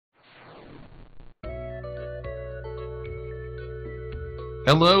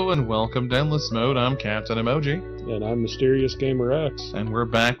Hello and welcome to Endless Mode. I'm Captain Emoji, And I'm Mysterious Gamer X. and we're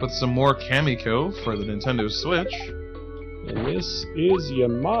back with some more Kamiko for the Nintendo Switch. And this is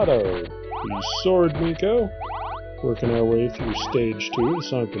Yamato, the Sword Miko, working our way through Stage 2, the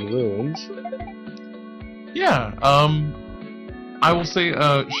Sunken Ruins. Yeah, I will say,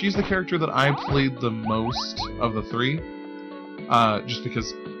 she's the character that I played the most of the three, just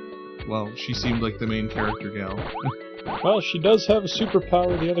because, well, she seemed like the main character gal. Well, she does have a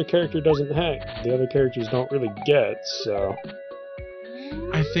superpower the other character doesn't have. The other characters don't really get, so...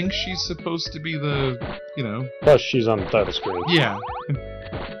 I think she's supposed to be the, Plus, she's on the title screen. yeah.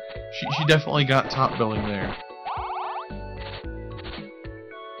 She definitely got top billing there.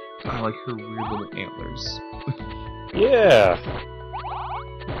 I like her weird little antlers. Yeah!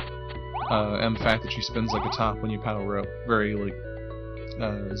 And the fact that she spins like a top when you power up. Very,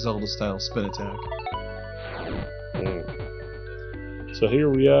 Zelda-style spin attack. So here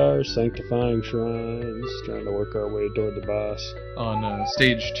we are, sanctifying shrines, trying to work our way toward the boss. On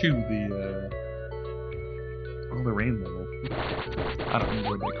stage 2, the rain level. I don't remember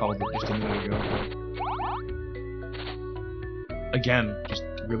what they called it just a minute ago. But again, just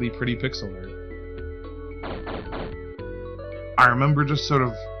really pretty pixel art. I remember just sort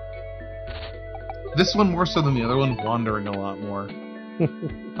of this one more so than the other one wandering a lot more.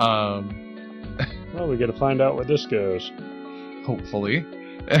 Well, we gotta find out where this goes. Hopefully.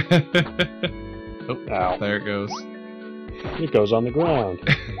 Oh, Ow. there it goes. It goes on the ground.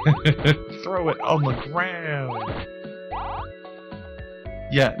 Throw it on the ground.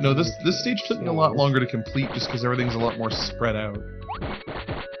 Yeah, no, this stage took me a lot longer to complete just because everything's a lot more spread out.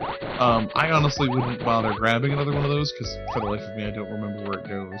 I honestly wouldn't bother grabbing another one of those because for the life of me I don't remember where it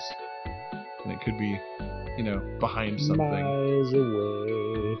goes. And it could be, behind something. Miles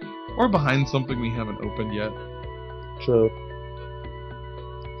away. Or behind something we haven't opened yet. True.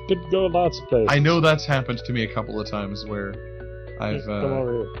 Could go lots of places. I know that's happened to me a couple of times where I've, Come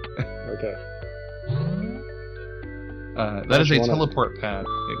over here. Okay. that is a teleport pad.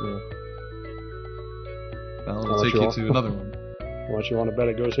 It will... Well, it'll take you to another one. How much you want to bet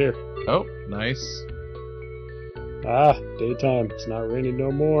it goes here? Oh, nice. Ah, daytime. It's not raining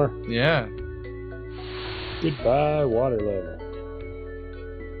no more. Yeah. Goodbye, water level.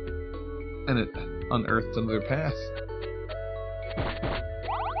 And it unearthed another path.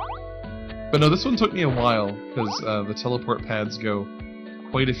 But no, this one took me a while, because the teleport pads go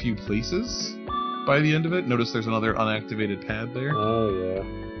quite a few places by the end of it. Notice there's another unactivated pad there. Oh, yeah.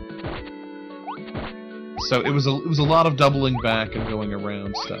 So it was a lot of doubling back and going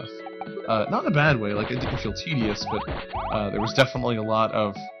around stuff. Not in a bad way, like it didn't feel tedious, but there was definitely a lot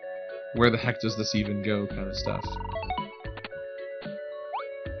of where the heck does this even go kind of stuff.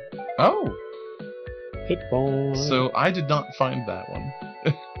 Oh! Hit ball. So I did not find that one.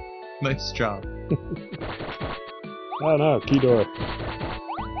 Nice job. Oh no, key door.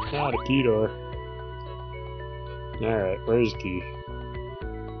 Not a key door. Alright, where's the key?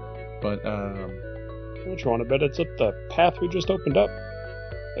 But, Don't you want to bet it's up the path we just opened up?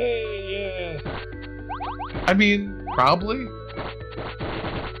 Hey, yeah. I mean, probably.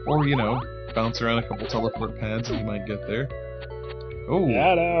 Or, bounce around a couple teleport pads and you might get there. Oh!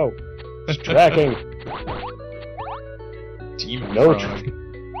 Yeah, no. It's tracking. Demon No frog.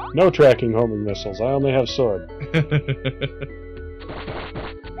 No tracking homing missiles. I only have sword.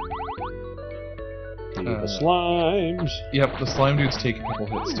 The slimes. Yep, the slime dudes take a couple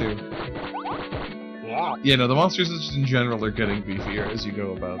hits too. Yeah. Yeah, no, the monsters just in general are getting beefier as you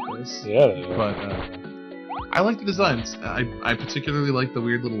go about this. Yeah, they are. But, I like the designs. I particularly like the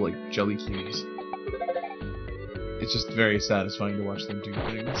weird little, jelly cubes. It's just very satisfying to watch them do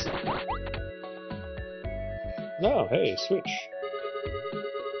things. No, hey, switch.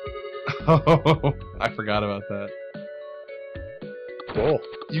 Oh, I forgot about that. Cool.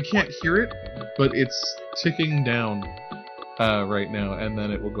 You can't hear it, but it's ticking down right now, and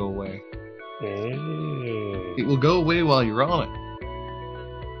then it will go away. Hey. It will go away while you're on it.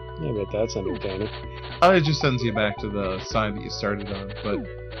 I bet that's entertaining. It just sends you back to the side that you started on, but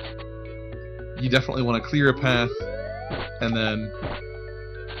you definitely want to clear a path, and then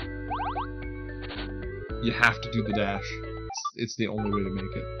you have to do the dash. It's the only way to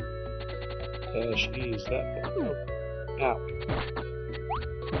make it. Dash is that. Oh. Ow.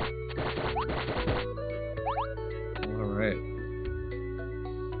 Alright.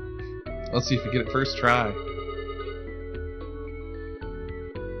 Let's see if you get it first try.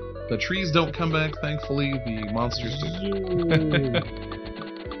 The trees don't come back, thankfully. The monsters do.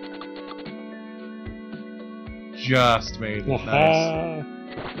 Just made it. Nice.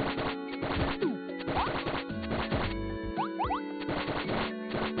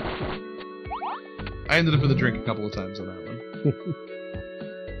 I ended up in the drink a couple of times on that one.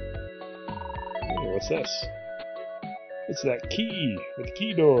 Hey, what's this? It's that key with the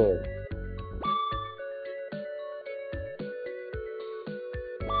key door.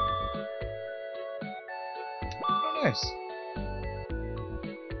 Oh, nice.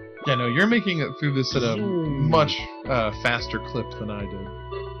 Yeah, no, you're making it through this at a much faster clip than I did.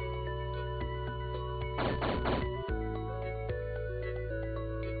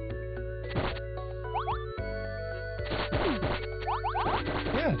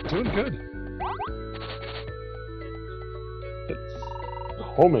 Yeah, doing good.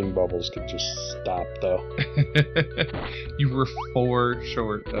 Homing bubbles could just stop, though. You were 4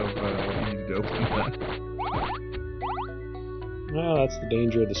 short of you needed to open that. Well, that's the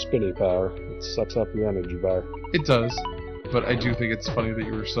danger of the spinny power. It sucks up your energy bar. It does, but I do think it's funny that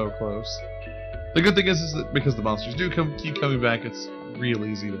you were so close. The good thing is that because the monsters do keep coming back, it's real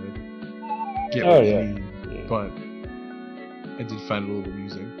easy to get what you need. Yeah. But I did find it a little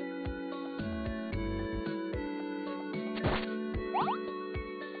amusing.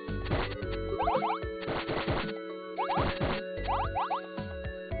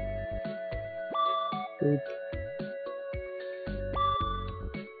 Oop.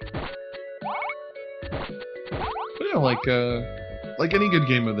 But yeah, like any good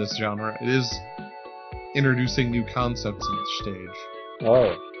game of this genre, it is introducing new concepts each stage.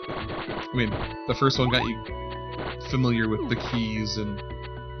 Oh. I mean, the first one got you familiar with the keys and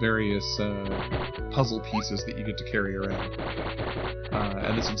various puzzle pieces that you get to carry around.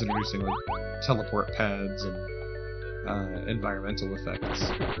 And this one's introducing like teleport pads and environmental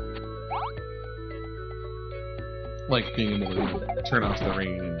effects. Like being able to turn off the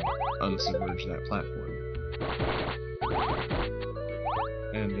rain and unsubmerge that platform.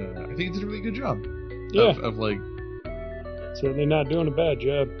 And I think it did a really good job of like... Certainly not doing a bad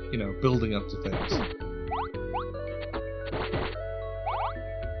job. You know, building up to things.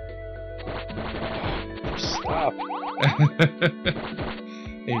 Stop.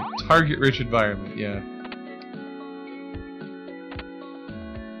 A target-rich environment, yeah.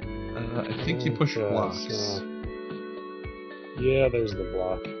 I think you push blocks. Yeah, there's the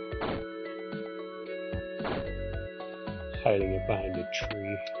block. Hiding it behind a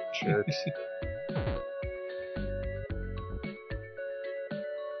tree. Jerks.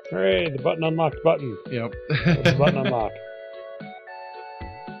 Hooray, the button unlocked button. Yep. That's the button unlock.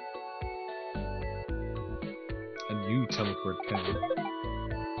 A new teleport pad.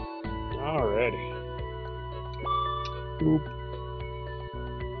 Alrighty. Oop.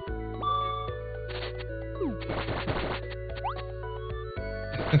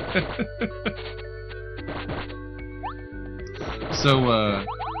 So, I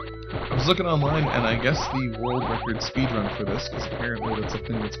was looking online, and I guess the world record speedrun for this, because apparently that's a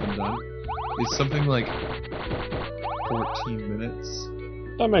thing that's been done, is something like 14 minutes.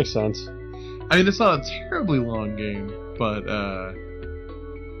 That makes sense. I mean, it's not a terribly long game, but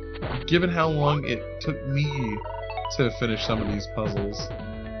given how long it took me to finish some of these puzzles,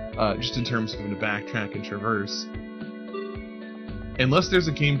 just in terms of having to backtrack and traverse, unless there's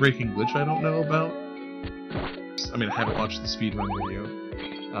a game-breaking glitch I don't know about. I mean, I haven't watched the speedrun video.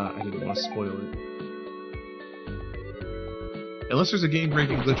 I didn't want to spoil it. Unless there's a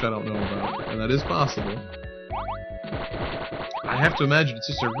game-breaking glitch I don't know about, and that is possible. I have to imagine it's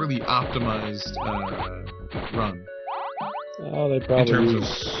just a really optimized run. Oh, they probably in terms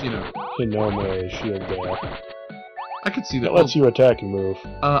use of, you know, Hinome shield gap. I could see that. That lets you attack and move.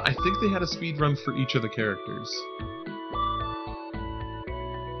 I think they had a speedrun for each of the characters.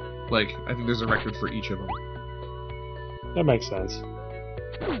 Like, I think there's a record for each of them. That makes sense.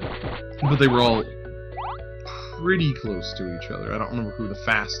 But they were all pretty close to each other. I don't remember who the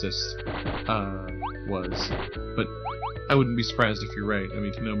fastest was, but I wouldn't be surprised if you're right. I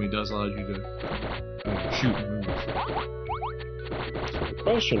mean, Hinome does allow you to shoot and move. So the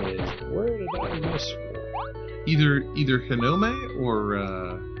question is, where did I miss one? Either Hinome or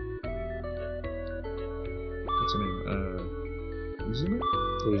what's her name? Uzume?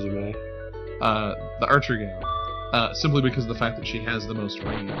 Uzume. The archer gal. Simply because of the fact that she has the most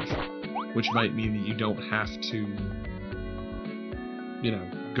range, which might mean that you don't have to, you know,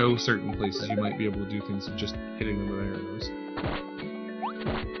 go certain places. You might be able to do things with just hitting them with arrows.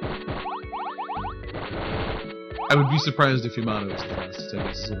 I would be surprised if Yamato is the fastest, I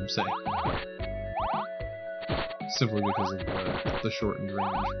guess is what I'm saying. Simply because of the shortened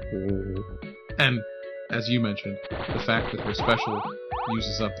range. Mm-hmm. And, as you mentioned, the fact that her special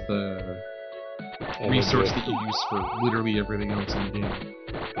uses up the resource that you use for literally everything else in the game.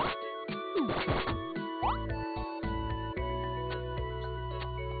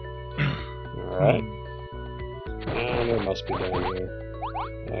 Alright. must be down here.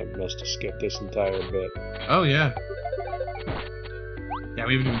 I must have skipped this entire bit. Oh, yeah. Yeah,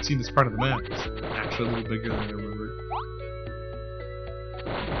 we haven't even seen this part of the map. It's actually a little bigger than I remember.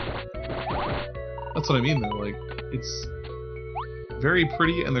 That's what I mean, though. Like, it's very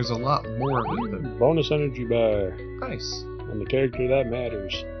pretty, and there's a lot more of it than... Bonus energy bar. Nice. On the character that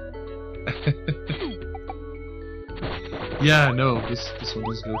matters. Yeah, no, this one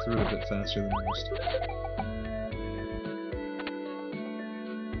does go through it a bit faster than most.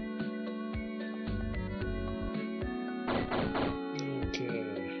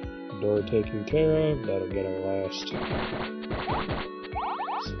 Okay. Door taken care of. That'll get our last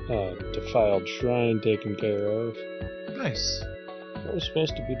defiled shrine taken care of. Nice. What was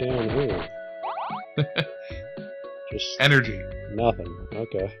supposed to be down here? Just energy. Nothing.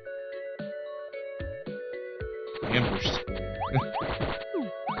 Okay. Ambush square.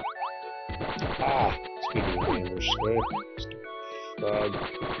 Ah! Speaking of ambush square, frog,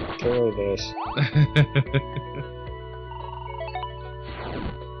 take care of this.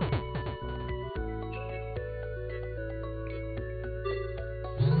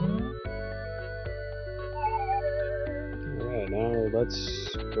 Alright, now let's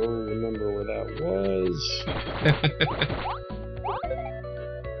go remember where that was.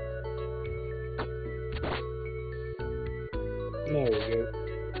 There we go.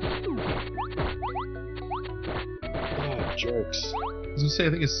 Ah, jerks. I was gonna say, I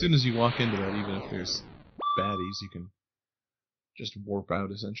think as soon as you walk into that, even if there's baddies, you can just warp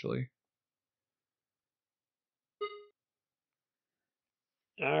out, essentially.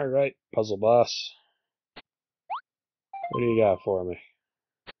 Alright, puzzle boss. What do you got for me?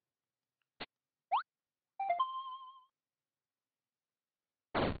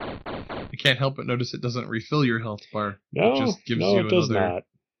 I can't help but notice it doesn't refill your health bar. No, it just gives no, you it does not.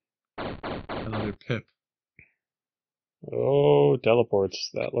 another pip. Oh, teleports.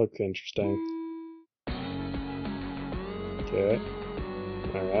 That looks interesting. Okay.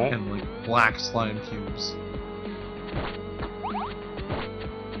 Alright. And like black slime cubes.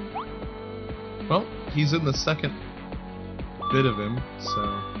 Well, he's in the second bit of him,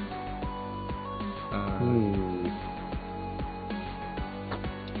 so...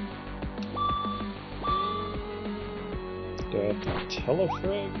 Do I have to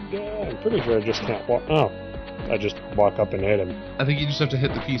telefrag? I'm pretty sure I just can't walk. Oh, I just walk up and hit him. I think you just have to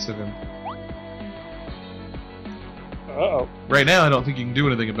hit the piece of him. Uh-oh. Right now, I don't think you can do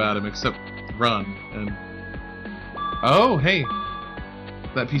anything about him except run, and... Oh, hey!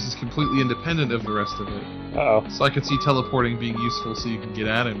 That piece is completely independent of the rest of it. Uh-oh. So I could see teleporting being useful so you can get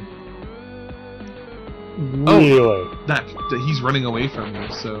at him. Really? Oh, that he's running away from you,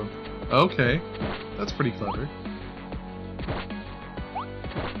 so... Okay. That's pretty clever.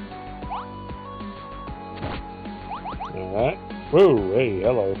 Alright. Whoa, hey,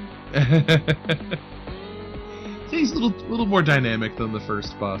 hello. He's a little more dynamic than the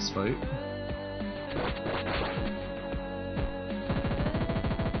first boss fight.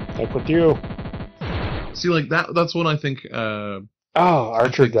 Heck with you. See, like, that's one I think,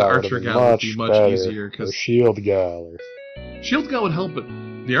 Archer Gal would be much better. Easier, or Shield Gal. Shield Gal would help, but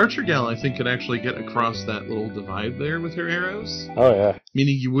the Archer Gal, I think, could actually get across that little divide there with her arrows. Oh, yeah.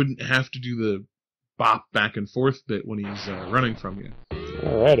 Meaning you wouldn't have to do the bop back and forth bit when he's running from you.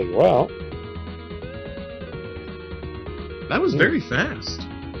 Alrighty, well. That was very fast.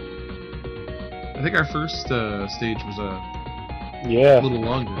 I think our first stage was a little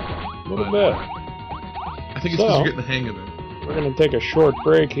longer. A little bit. I think it's because you're getting the hang of it. We're going to take a short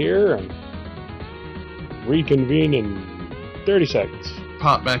break here and reconvene in 30 seconds.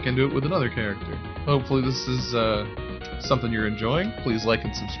 Pop back into it with another character. Hopefully this is something you're enjoying. Please like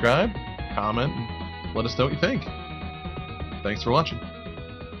and subscribe, comment, and let us know what you think. Thanks for watching.